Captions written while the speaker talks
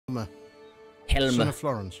Helma. son of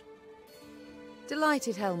Florence.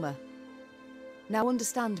 Delighted, Helma. Now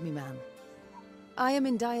understand me, man. I am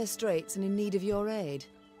in dire straits and in need of your aid.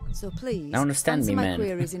 So please, now understand answer me, my man.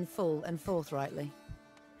 queries in full and forthrightly.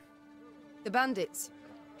 The bandits.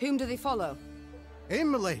 Whom do they follow? Him,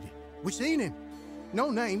 my lady. We seen him. No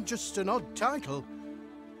name, just an odd title.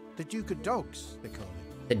 The Duke of Dogs, they call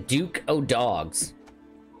him. The Duke o' Dogs.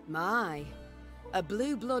 My. A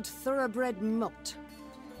blue-blood thoroughbred mutt.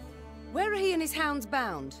 Where are he and his hounds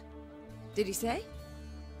bound? Did he say?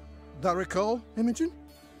 That recall, Imogen?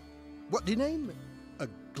 What do you name? A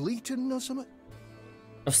Gleaton or something?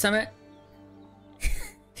 Of Summit?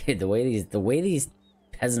 Dude, the way these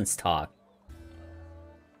peasants talk.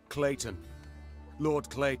 Clayton. Lord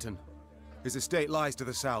Clayton. His estate lies to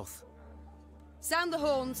the south. Sound the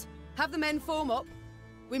horns. Have the men form up.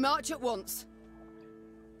 We march at once.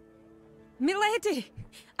 Milady!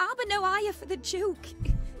 Arbor no ire for the Duke.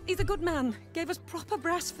 He's a good man. Gave us proper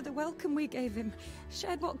brass for the welcome we gave him.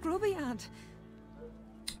 Shared what grub he had.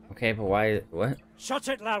 Okay, but why? What? Shut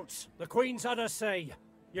it, louts. The Queen's had her say.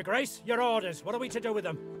 Your Grace, your orders. What are we to do with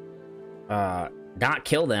them? Not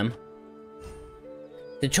kill them.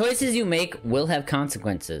 The choices you make will have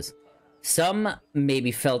consequences. Some may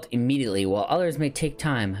be felt immediately, while others may take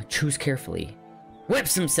time. Choose carefully. Whip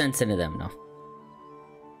some sense into them. No.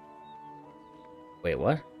 Wait,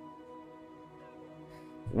 what?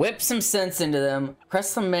 Whip some sense into them.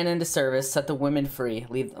 Press some men into service. Set the women free.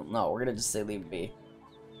 Leave them. No, we're gonna just say leave be.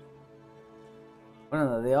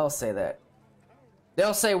 No, they all say that. They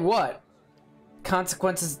all say what?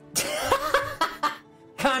 Consequences.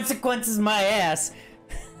 Consequences my ass.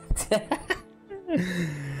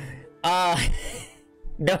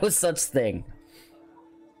 No such thing.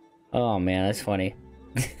 Oh man, that's funny.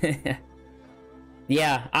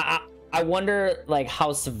 Yeah, I wonder like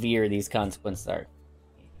how severe these consequences are.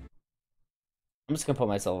 I'm just gonna put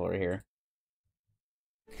myself over here.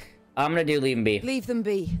 I'm gonna do leave them be. Leave them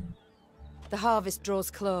be. The harvest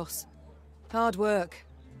draws close. Hard work.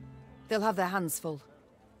 They'll have their hands full.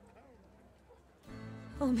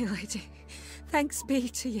 Oh, milady. Thanks be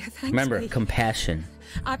to you. Thanks Remember, be. compassion.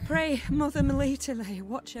 I pray, Mother Melitele,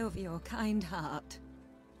 watch over your kind heart.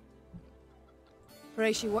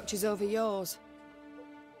 Pray she watches over yours.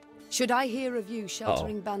 Should I hear of you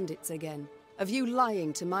sheltering bandits again, of you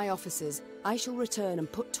lying to my officers, I shall return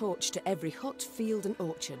and put torch to every hut, field and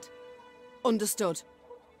orchard. Understood.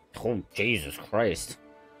 Oh, Jesus Christ.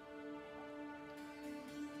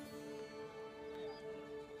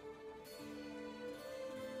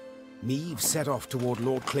 Neve set off toward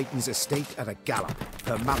Lord Clayton's estate at a gallop,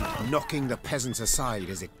 her mount knocking the peasants aside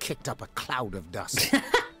as it kicked up a cloud of dust.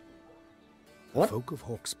 What? Folk of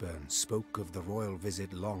Hawksburn spoke of the royal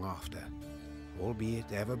visit long after,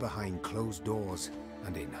 albeit ever behind closed doors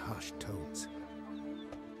and in hushed tones.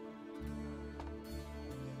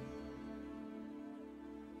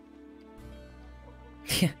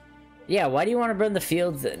 Yeah, why do you want to burn the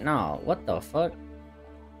fields? No, what the fuck?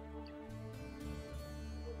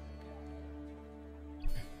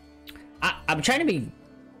 I'm trying to be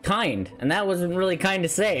kind, and that wasn't really kind to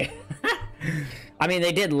say. I mean,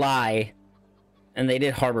 they did lie, and they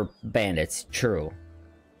did harbor bandits, true.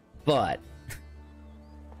 But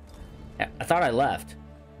I thought I left.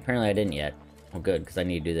 Apparently I didn't yet. Well, good, because I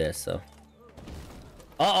need to do this, so.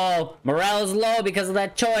 Uh-oh! Morale is low because of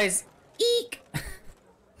that choice! Eek!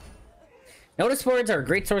 Notice boards are a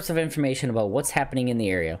great source of information about what's happening in the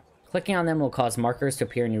area. Clicking on them will cause markers to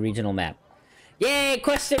appear in your regional map. Yay!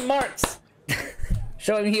 Question marks!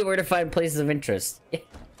 Showing you where to find places of interest.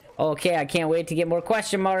 Okay, I can't wait to get more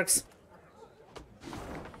question marks.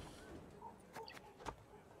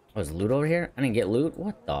 Oh, is loot over here? I didn't get loot?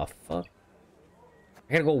 What the fuck?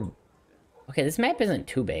 I gotta go... Okay, this map isn't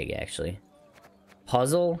too big, actually.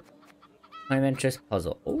 Puzzle? Point of interest,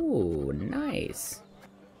 puzzle. Ooh, nice.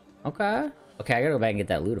 Okay. Okay, I gotta go back and get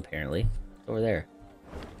that loot, apparently. It's over there.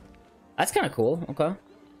 That's kind of cool. Okay.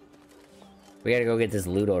 We gotta go get this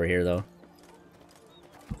loot over here, though.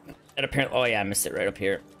 And apparently... Oh, yeah, I missed it right up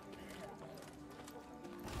here.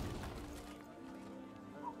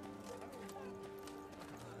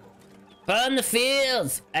 Burn the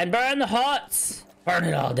fields! And burn the huts! Burn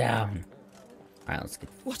it all down. Alright, let's get...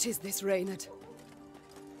 What is this, Reynard?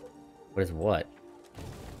 What is what?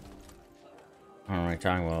 I don't know what you're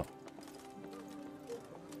talking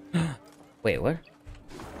about. Wait, what?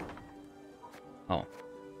 Oh.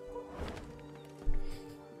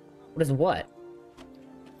 What is what?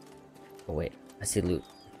 Oh, wait. I see loot.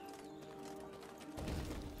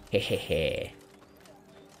 Hehehe.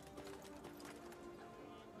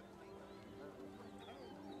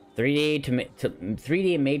 3D to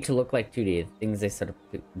 3D made to look like 2D. Things they sort of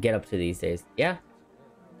get up to these days. Yeah,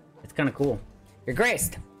 it's kind of cool. You're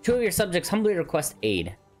graced. 2 of your subjects humbly request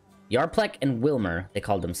aid. Yarplek and Wilmer, they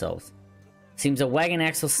called themselves. Seems a wagon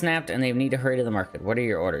axle snapped and they need to hurry to the market. What are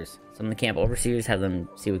your orders? Some of the camp overseers have them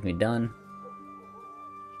see what can be done.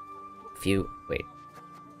 Wait.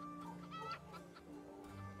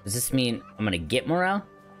 Does this mean I'm gonna get morale?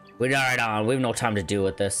 Wait, alright, on. We have no time to deal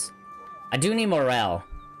with this. I do need morale.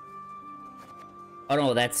 Oh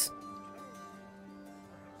no, that's...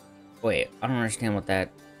 Wait, I don't understand what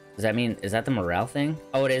that... Does that mean... Is that the morale thing?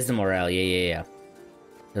 Oh, it is the morale. Yeah.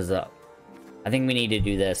 Because, I think we need to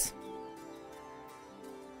do this.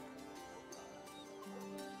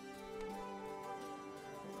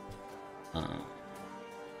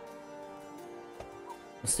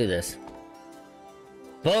 Let's do this.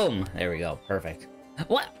 Boom! There we go. Perfect.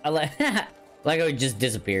 What? I like how it just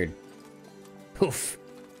disappeared. Poof.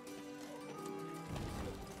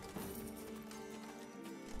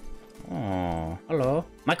 Oh, hello.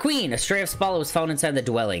 My queen! A stray of Spala was found inside the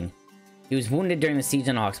dwelling. He was wounded during the siege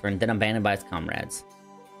on Hawksburn, then abandoned by his comrades.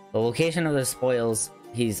 The location of the spoils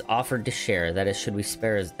he's offered to share, that is, should we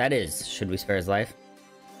spare his life?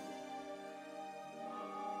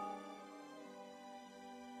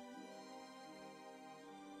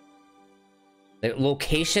 The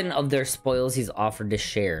location of their spoils he's offered to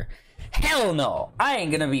share. Hell no! I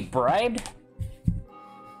ain't gonna be bribed!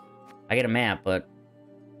 I get a map, but...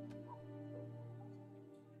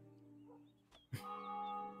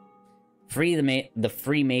 Free the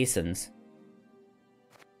Freemasons.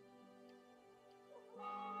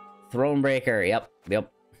 Thronebreaker, yep.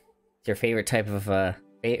 It's your favorite type of,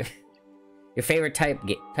 your favorite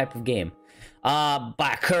type of game. By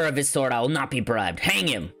a cur of his sword, I will not be bribed. Hang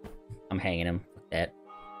him! I'm hanging him. Fuck that.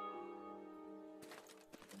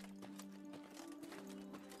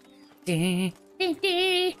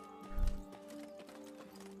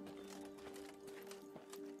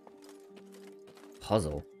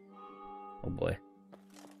 Puzzle. Oh boy.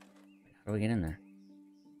 How do we get in there?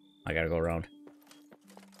 I gotta go around.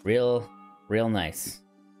 Real nice.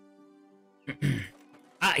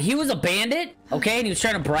 He was a bandit, okay? And he was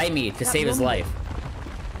trying to bribe me to save his life.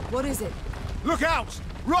 What is it? Look out!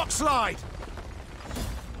 Rock slide!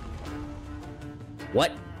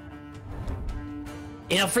 What?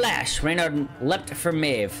 In a flash, Reynard leapt for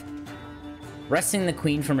Maeve. Wresting the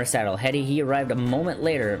queen from her saddle, had he arrived a moment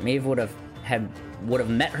later, Maeve would have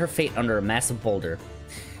met her fate under a massive boulder.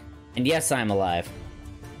 And yes, I'm alive.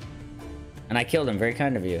 And I killed him. Very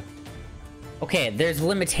kind of you. Okay, there's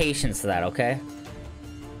limitations to that, okay?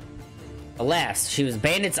 Alas,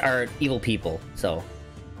 bandits are evil people, so...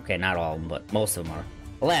 Okay, not all of them, but most of them are.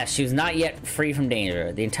 Alas, she was not yet free from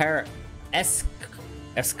danger. The entire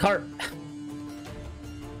escarpment...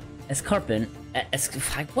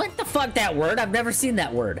 What the fuck, that word? I've never seen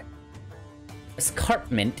that word.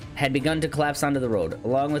 Escarpment had begun to collapse onto the road,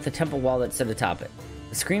 along with the temple wall that stood atop it.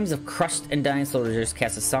 The screams of crushed and dying soldiers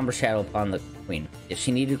cast a somber shadow upon the queen. If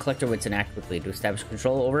she needed to collect her wits and act quickly to establish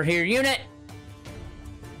control over her unit.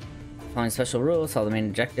 Following special rules, all the main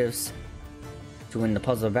objectives. To win the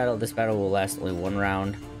puzzle battle, this battle will last only 1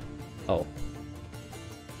 round. Oh.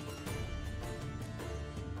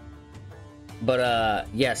 But,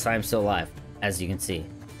 yes, I'm still alive, as you can see.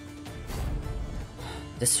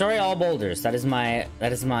 Destroy all boulders. That is my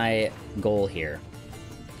goal here.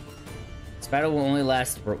 This battle will only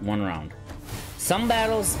last 1 round. Some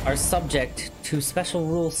battles are subject to special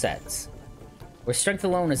rule sets, where strength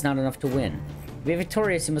alone is not enough to win. To be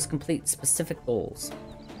victorious, you must complete specific goals.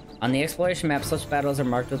 On the exploration map, such battles are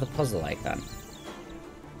marked with a puzzle icon.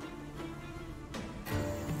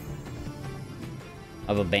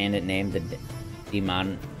 Of a bandit named the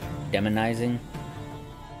Demonizing.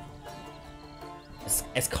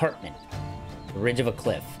 Escarpment. The ridge of a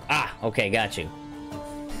cliff. Ah, okay, got you.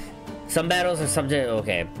 Some battles are subject...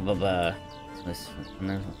 Okay,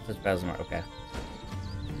 such battles are... Okay.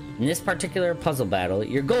 In this particular puzzle battle,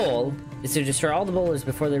 your goal is to destroy all the boulders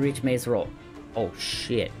before they reach Maze Roll. Oh,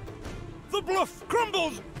 shit. The bluff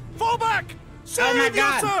crumbles! Fall back! Save my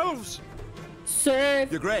God. yourselves!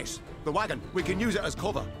 Save! Your Grace, the wagon. We can use it as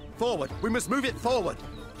cover. Forward. We must move it forward.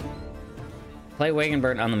 Play wagon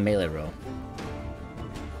burn on the melee row.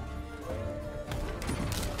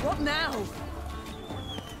 What now?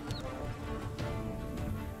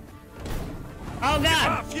 Oh God!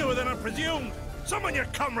 Far fewer than I presumed. Summon your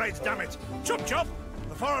comrades, damn it! Chop chop!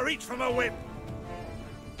 Before I reach for my whip.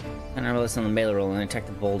 And I release on the melee roll and attack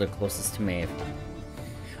the boulder closest to Maeve.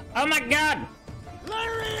 Oh my God!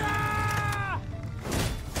 Laria!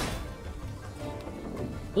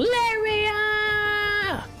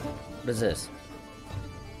 Laria! What is this?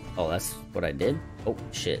 Oh, that's what I did? Oh,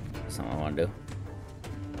 shit. That's not what I want to do.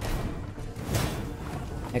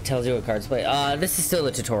 It tells you what cards play. This is still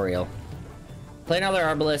a tutorial. Play another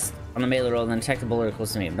Arbalist on the melee roll, then attack the bullet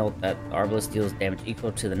close to me. Note that the Arbalist deals damage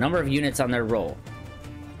equal to the number of units on their roll.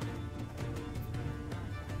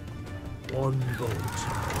 1 vote.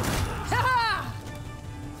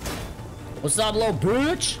 What's up, little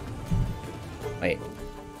bitch? Wait.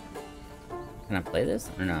 Can I play this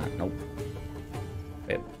or not? Nope.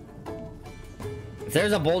 Wait. If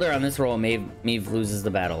there's a boulder on this roll, Meve loses the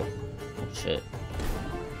battle. Oh, shit.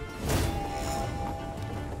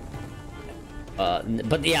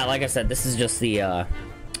 But yeah, like I said, this is just the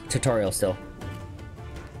tutorial still.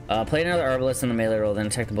 Play another Arbalist on the melee roll, then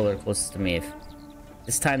attack the boulder closest to Meve.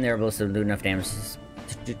 This time the Arbalist will do enough damage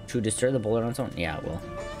to destroy the boulder on its own. Yeah, it will.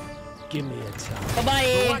 Give me a time.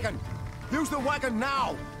 Bye-bye! The wagon! Use the wagon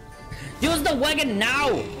now! Use the wagon now!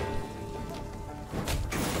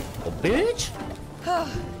 Oh, bitch!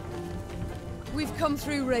 We've come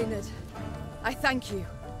through, Reynard. I thank you.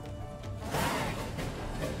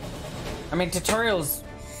 I mean, tutorials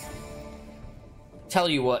tell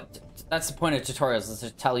you what... That's the point of tutorials, is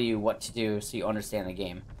to tell you what to do so you understand the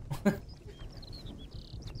game.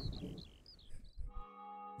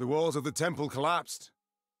 The walls of the temple collapsed.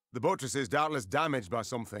 The buttresses doubtless damaged by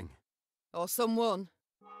something. Or someone.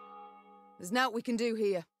 There's naught we can do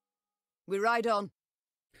here. We ride on.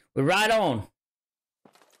 We ride on.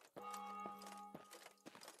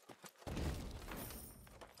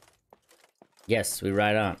 Yes, we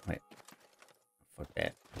ride on. Wait. Fuck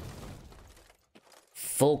that.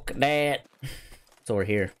 Fuck that. It's over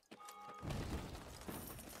here.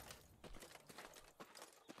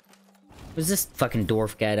 Who's this fucking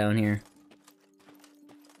dwarf guy down here?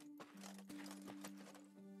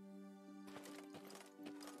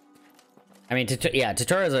 I mean, yeah,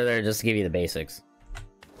 tutorials are there just to give you the basics.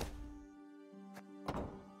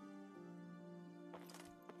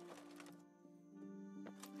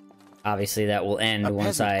 Obviously, that will end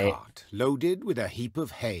once A cart, loaded with a heap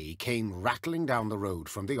of hay, came rattling down the road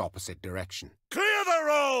from the opposite direction. Clear the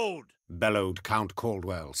road! Bellowed Count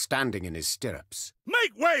Caldwell, standing in his stirrups.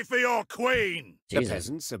 Make way for your queen! Jesus. The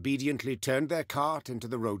peasants obediently turned their cart into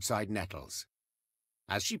the roadside nettles.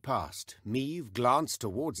 As she passed, Meve glanced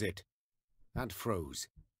towards it and froze.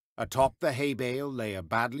 Atop the hay bale lay a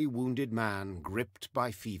badly wounded man gripped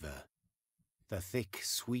by fever. The thick,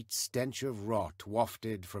 sweet stench of rot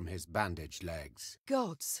wafted from his bandaged legs.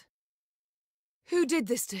 Gods. Who did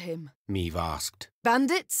this to him? Meve asked.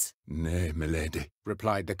 Bandits? Nay, milady,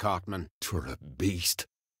 Replied the cartman. 'twere a beast.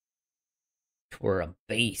 'Twere a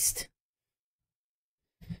beast.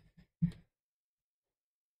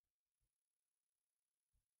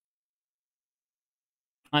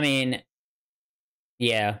 I mean,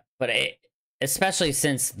 yeah, but especially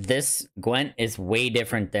since this Gwent is way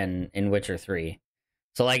different than in Witcher 3.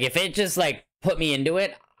 So, like, if it just, like, put me into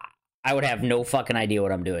it, I would have no fucking idea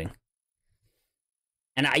what I'm doing.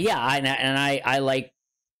 And I like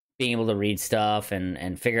being able to read stuff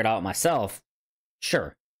and figure it out myself.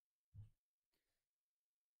 Sure.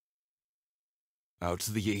 Out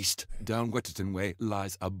to the east, down Wetterton Way,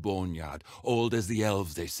 lies a boneyard, old as the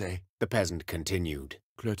elves, they say. The peasant continued.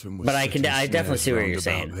 Clayton was But I setting definitely snares see what round you're about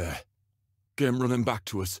saying. There. Came running back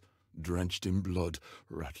to us, drenched in blood,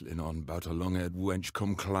 rattling on about a long-haired wench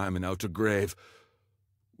come climbing out a grave.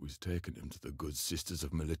 We's taken him to the good sisters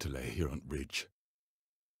of Melitele here on Bridge.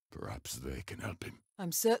 Perhaps they can help him.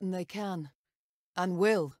 I'm certain they can. And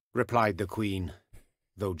will. Replied the queen,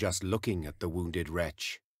 though just looking at the wounded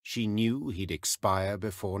wretch, she knew he'd expire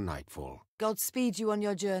before nightfall. God speed you on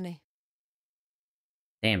your journey.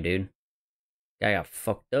 Damn, dude. Guy got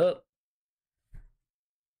fucked up.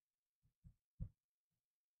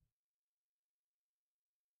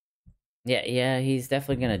 Yeah, he's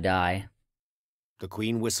definitely gonna die. The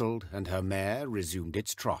queen whistled, and her mare resumed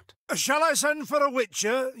its trot. Shall I send for a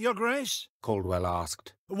witcher, your grace? Caldwell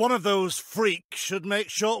asked. One of those freaks should make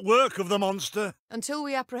short work of the monster. Until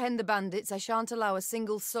we apprehend the bandits, I shan't allow a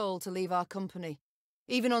single soul to leave our company,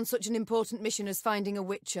 even on such an important mission as finding a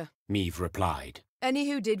witcher. Meve replied.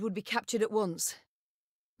 Any who did would be captured at once.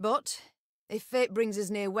 But, if fate brings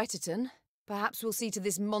us near Wetterton, perhaps we'll see to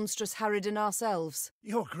this monstrous harridan ourselves.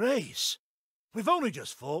 Your grace, we've only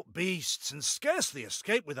just fought beasts and scarcely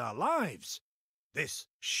escaped with our lives. This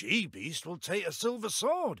she-beast will take a silver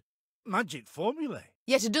sword. Magic formulae.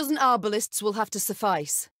 Yet a dozen arbalists will have to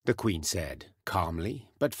suffice. The queen said, calmly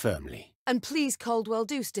but firmly. And please, Caldwell,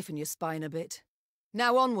 do stiffen your spine a bit.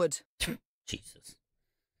 Now onward. Jesus.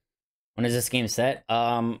 When is this game set?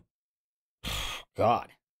 God.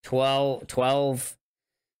 12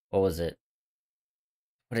 What was it?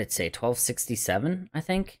 What did it say? 1267, I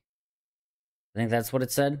think? I think that's what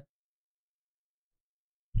it said.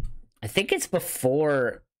 I think it's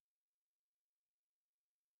before...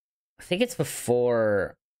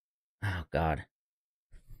 Oh, God.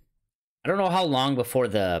 I don't know how long before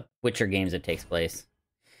the Witcher games it takes place.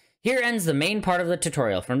 Here ends the main part of the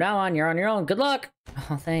tutorial. From now on, you're on your own. Good luck!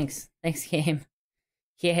 Oh, thanks. Thanks, game.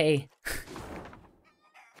 Yay.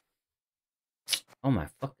 Oh my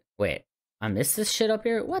fuck. Wait. I missed this shit up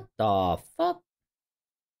here? What the fuck?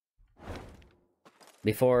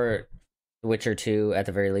 Before The Witcher 2, at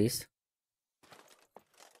the very least.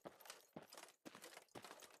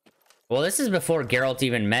 Well, this is before Geralt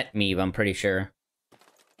even met Meve, I'm pretty sure.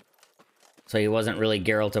 So he wasn't really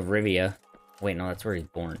Geralt of Rivia. Wait, no, that's where he's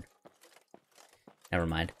born. Never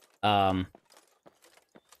mind. I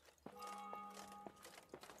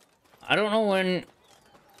don't know when...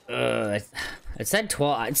 it said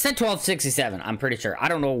 1267, I'm pretty sure. I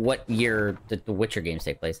don't know what year the Witcher games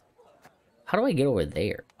take place. How do I get over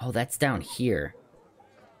there? Oh, that's down here.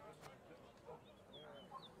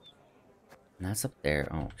 And that's up there.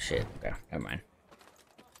 Oh, shit. Okay, never mind.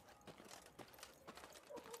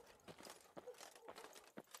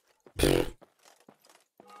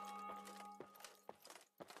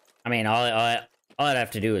 I mean, all I'd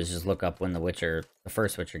have to do is just look up when the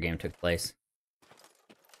first Witcher game took place.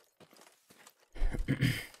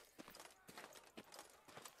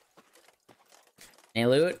 Any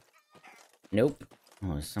loot? Nope.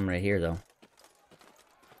 Oh, there's some right here, though.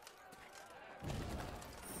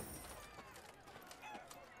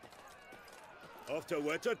 Off to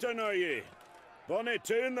Witterton, are ye? Bonnie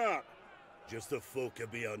tune that. Just the folk a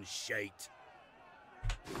be on shite.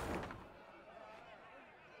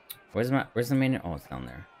 Where's the main? Oh, it's down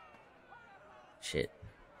there. Shit.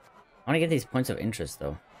 I want to get these points of interest,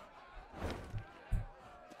 though.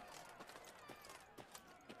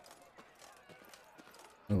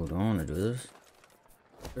 Oh, don't want to do this.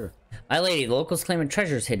 Sure. My lady, the locals claim a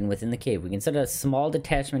treasure is hidden within the cave. We can send a small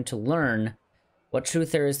detachment to learn what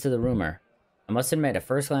truth there is to the rumor. I must admit, at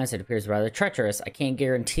first glance, it appears rather treacherous. I can't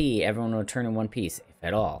guarantee everyone will return in one piece, if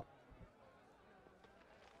at all.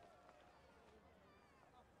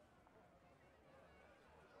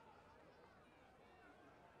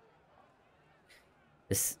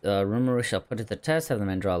 This rumor we shall put to the test. Have the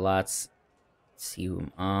men draw lots. Let's see who.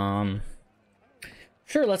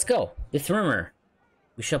 Sure, let's go. This rumor.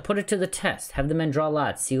 We shall put it to the test. Have the men draw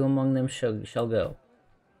lots. See who among them shall go.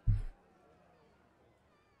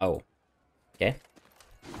 Oh. Okay.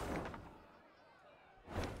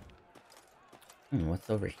 What's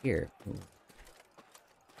over here? Ooh.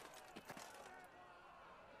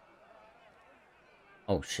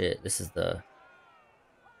 Oh shit, this is the...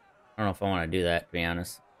 I don't know if I want to do that, to be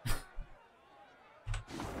honest.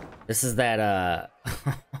 This is that,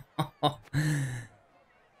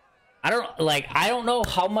 I don't know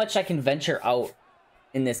how much I can venture out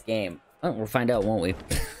in this game. Oh, we'll find out, won't we?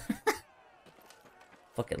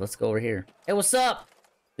 Fuck it, let's go over here. Hey, what's up?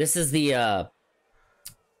 This is the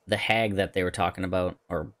hag that they were talking about,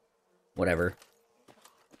 or whatever.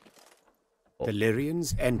 The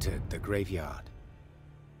Lyrians entered the graveyard.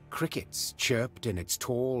 Crickets chirped in its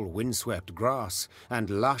tall, windswept grass, and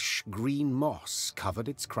lush green moss covered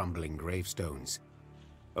its crumbling gravestones.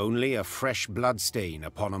 Only a fresh bloodstain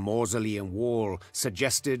upon a mausoleum wall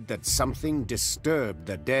suggested that something disturbed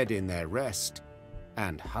the dead in their rest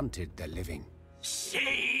and hunted the living.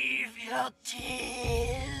 Save your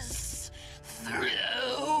tears,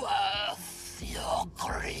 throw off your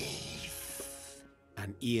grief.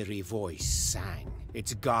 An eerie voice sang,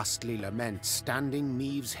 its ghastly lament standing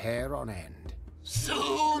Meve's hair on end.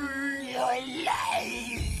 Soon your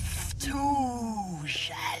life too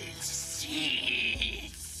shall cease,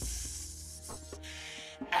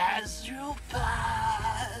 as you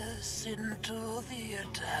pass into the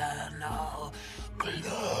eternal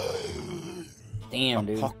glow. Damn,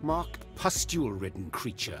 dude. A pockmarked, pustule-ridden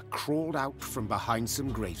creature crawled out from behind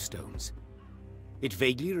some gravestones. It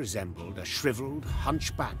vaguely resembled a shriveled,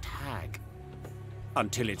 hunchbacked hag,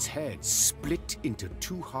 until its head split into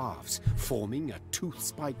two halves, forming a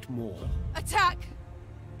tooth-spiked maw. Attack!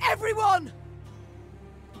 Everyone!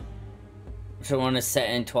 So one is set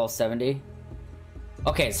in 1270.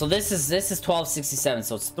 Okay, so this is 1267,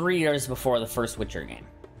 so it's 3 years before the first Witcher game.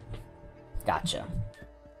 Gotcha.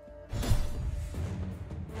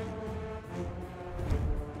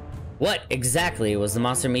 What exactly was the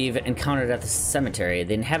monster Meve encountered at the cemetery?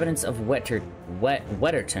 The inhabitants of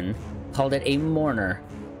Wetterton called it a mourner.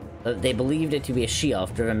 They believed it to be a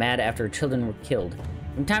she-elf driven mad after her children were killed.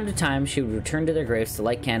 From time to time, she would return to their graves to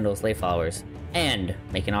light candles, lay flowers. And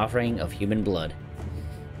make an offering of human blood.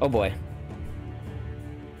 Oh boy.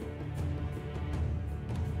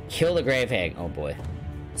 Kill the grave hag. Oh boy.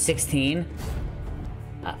 16?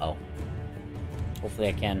 Uh-oh. Hopefully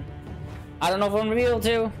I can. I don't know if I'm gonna be able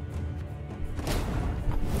to.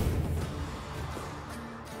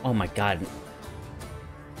 Oh my god.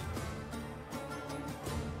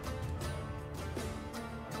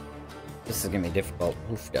 This is gonna be difficult.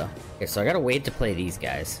 Oofda. Okay, so I gotta wait to play these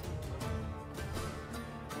guys.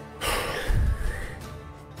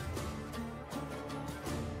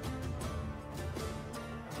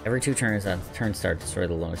 Every 2 turns on turn start, destroy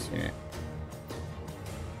the lowest unit.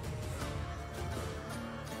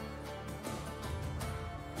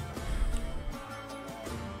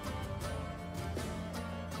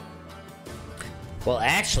 Well,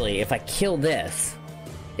 actually, if I kill this,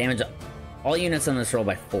 damage all units on this roll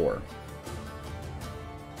by 4.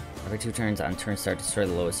 Every 2 turns on turn start, destroy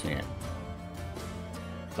the lowest unit.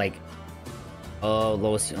 Like, oh,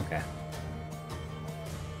 lowest, okay.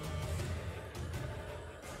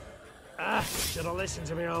 Ah, should have listened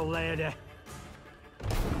to me, old lady.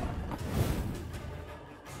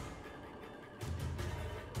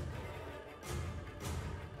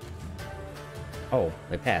 Oh,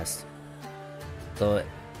 they passed. So,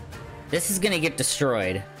 this is gonna get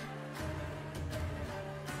destroyed.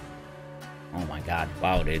 Oh my god.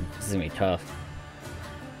 Wow, dude. This is gonna be tough.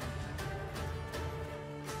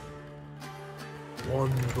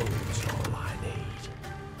 One bullet's all I need.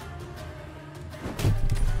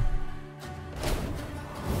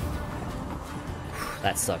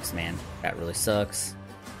 That sucks, man. That really sucks.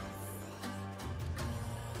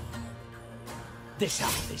 This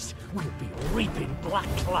harvest will be reaping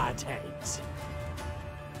black-clad heads.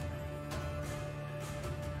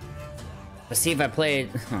 Let's see if I played.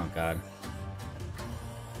 Oh god.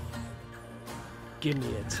 Give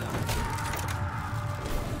me a time.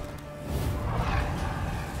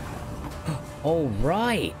 Oh,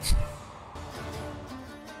 right.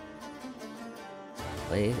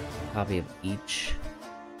 Play a copy of each.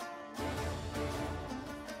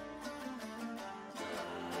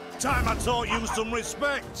 Time I taught you some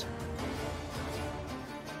respect.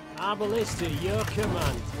 Arbalista, your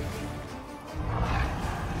command.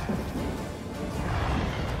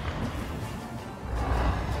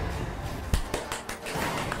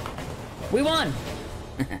 We won!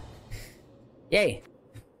 Yay.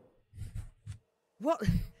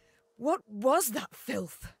 What was that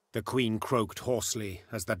filth? The queen croaked hoarsely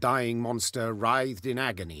as the dying monster writhed in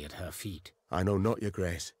agony at her feet. I know not, your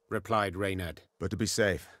grace, replied Reynard. but to be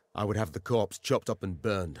safe, I would have the corpse chopped up and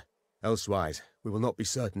burned. Elsewise, we will not be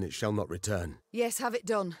certain it shall not return. Yes, have it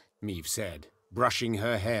done. Meve said, brushing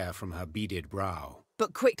her hair from her beaded brow.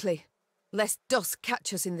 But quickly, lest dusk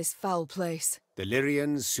catch us in this foul place. The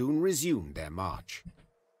Lyrians soon resumed their march.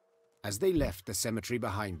 As they left the cemetery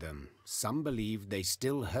behind them, some believed they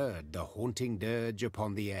still heard the haunting dirge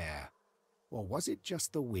upon the air. Or was it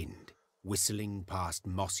just the wind, whistling past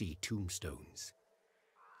mossy tombstones?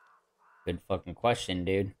 Good fucking question,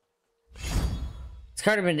 dude. This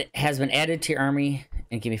card has been added to your army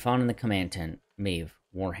and can be found in the command tent. Maeve,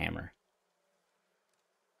 Warhammer.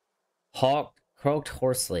 Croaked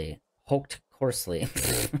hoarsely.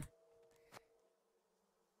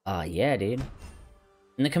 Yeah, dude.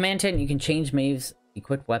 In the command tent, you can change Maeve's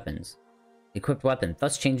equipped weapon,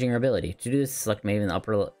 thus changing her ability. To do this, select Maeve in the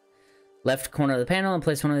upper left corner of the panel and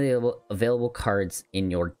place one of the available cards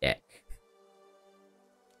in your deck.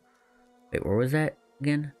 Wait, where was that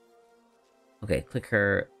again? Okay, click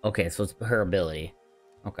her. Okay, so it's her ability.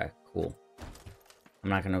 Okay, cool. I'm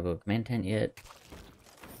not gonna go command tent yet.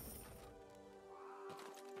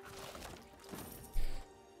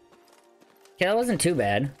 Okay, that wasn't too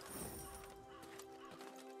bad.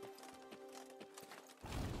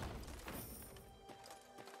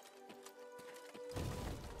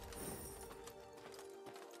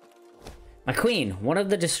 My queen, one of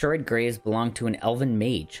the destroyed graves belonged to an elven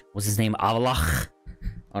mage. Was his name Avalach?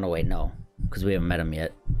 Oh no, wait, no. Because we haven't met him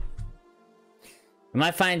yet. We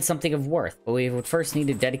might find something of worth, but we would first need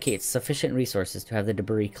to dedicate sufficient resources to have the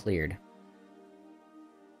debris cleared.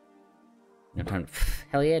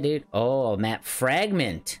 Hell yeah, dude. Oh, a map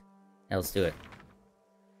fragment. Yeah, let's do it.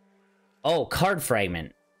 Oh, card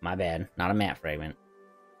fragment. My bad. Not a map fragment.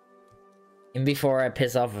 And before I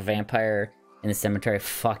piss off a vampire in the cemetery,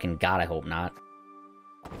 fucking god, I hope not.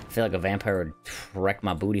 I feel like a vampire would wreck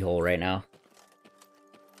my booty hole right now.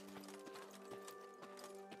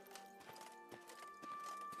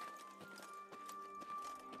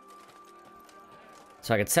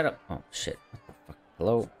 So I could set up. Oh shit! What the fuck?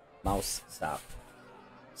 Hello, mouse. Stop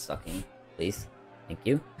sucking, please. Thank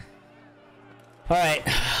you. Alright,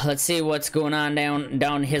 let's see what's going on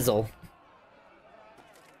down Hizzle.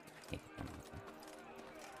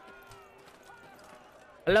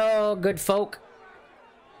 Hello, good folk.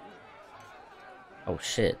 Oh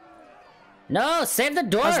shit. No, save the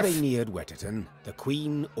dwarf! As they neared Wetterton, the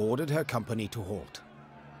Queen ordered her company to halt.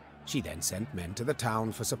 She then sent men to the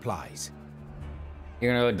town for supplies.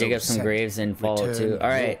 You're gonna go dig up some graves and follow too.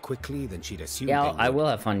 Alright. More quickly than she'd assumed. Yeah, I will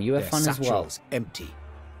have fun. You have fun as well. Their satchels empty,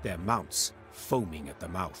 their mounts foaming at the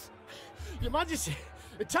mouth. Your Majesty,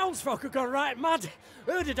 the townsfolk have gone right mad.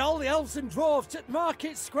 Herded all the elves and dwarves at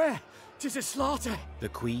Market Square. 'Tis a slaughter. The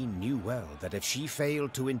Queen knew well that if she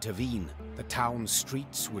failed to intervene, the town's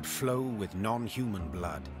streets would flow with non-human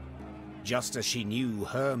blood. Just as she knew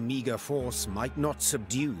her meager force might not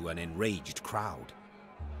subdue an enraged crowd.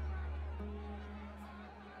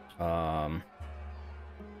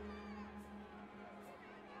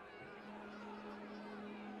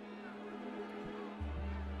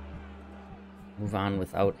 Move on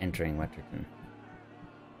without entering Wetterton.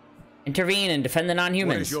 Intervene and defend the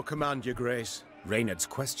non-humans. What is your command, your grace? Reynard's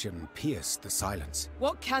question pierced the silence.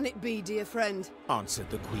 What can it be, dear friend? Answered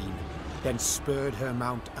the Queen, then spurred her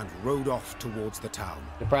mount and rode off towards the town.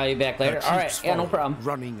 You'll probably be back later. Alright, yeah, no problem.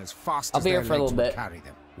 Running as fast I'll as be their here for a legs little would bit. carry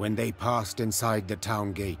them. When they passed inside the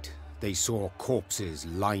town gate, they saw corpses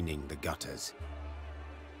lining the gutters.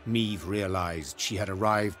 Meve realized she had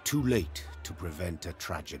arrived too late to prevent a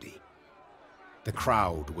tragedy. The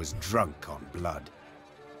crowd was drunk on blood.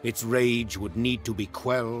 Its rage would need to be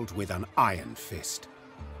quelled with an iron fist.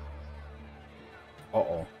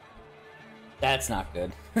 Uh-oh. That's not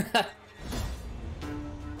good.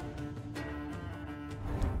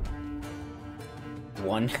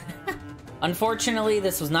 One. Unfortunately,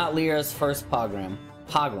 this was not Lyra's first pogrom,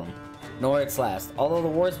 nor its last. Although the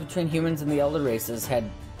wars between humans and the elder races had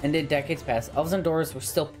ended decades past, elves and dwarves were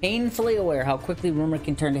still painfully aware how quickly rumor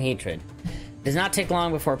can turn to hatred. It does not take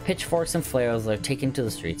long before pitchforks and flails are taken to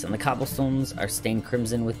the streets, and the cobblestones are stained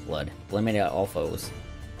crimson with blood, eliminating all foes.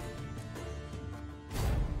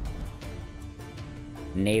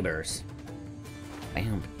 Neighbors.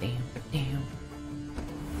 Bam, bam, bam.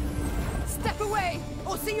 Step away,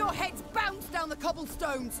 or see your heads bounce down the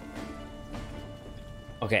cobblestones!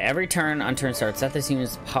 Okay, every turn on turn start, set this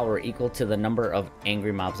unit's power equal to the number of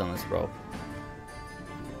angry mobs on this row.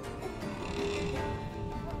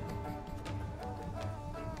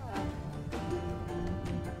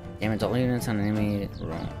 Damage all units on an enemy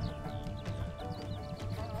row.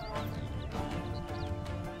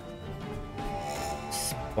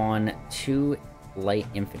 Spawn 2 light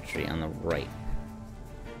infantry on the right.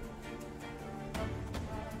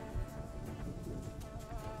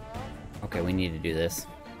 Okay, we need to do this.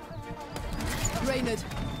 Reynard,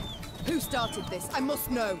 who started this? I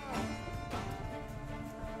must know.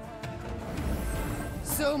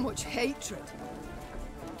 So much hatred.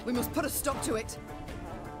 We must put a stop to it.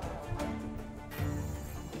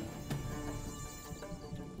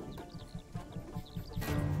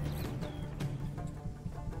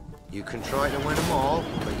 You can try to win them all,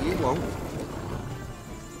 but you won't.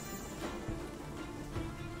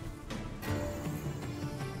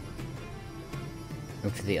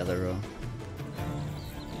 Move to the other row.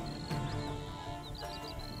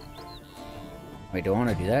 Wait, do I want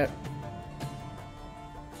to do that?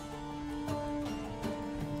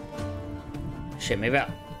 Shit, maybe I...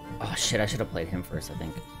 Oh shit, I should have played him first, I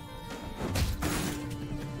think.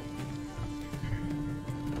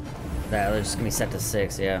 They're just gonna be set to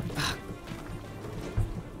 6, yeah.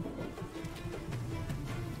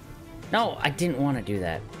 No, I didn't want to do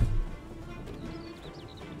that.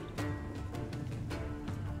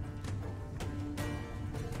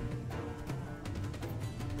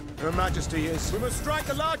 Her Majesty is. We must strike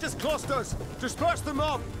the largest clusters. Disperse the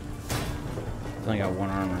mob. I've only got 1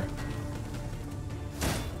 armor.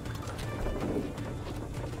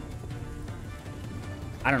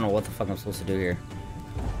 I don't know what the fuck I'm supposed to do here.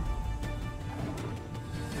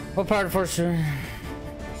 What part of fortune?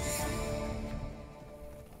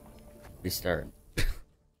 Restart.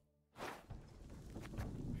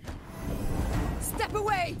 Step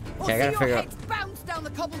away, or Okay, I gotta see figure your out- heads bounce down the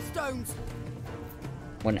cobblestones.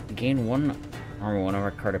 When gain 1 armor whenever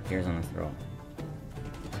a card appears on the throw.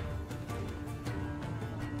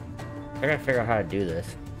 I gotta figure out how to do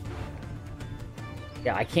this.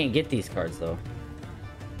 Yeah, I can't get these cards though.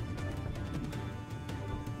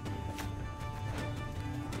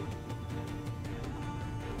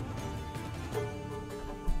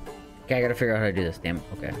 Okay, I gotta figure out how to do this, damn it.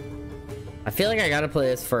 Okay. I feel like I gotta play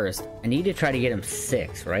this first. I need to try to get him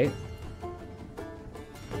 6, right?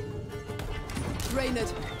 Reynard,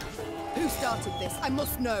 who started this? I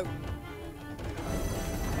must know.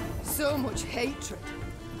 So much hatred.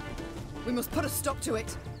 We must put a stop to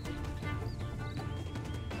it.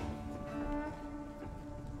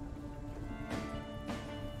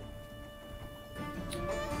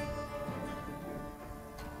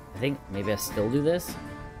 I think maybe I still do this.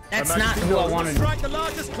 That's not who I wanted. Strike the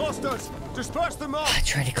largest clusters. Disperse them all. I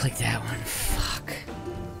tried to click that one. Fuck.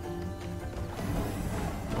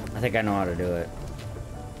 I think I know how to do it.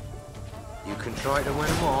 You can try to win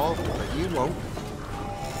them all, but you won't.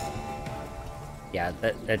 Yeah,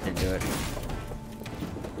 that didn't do it.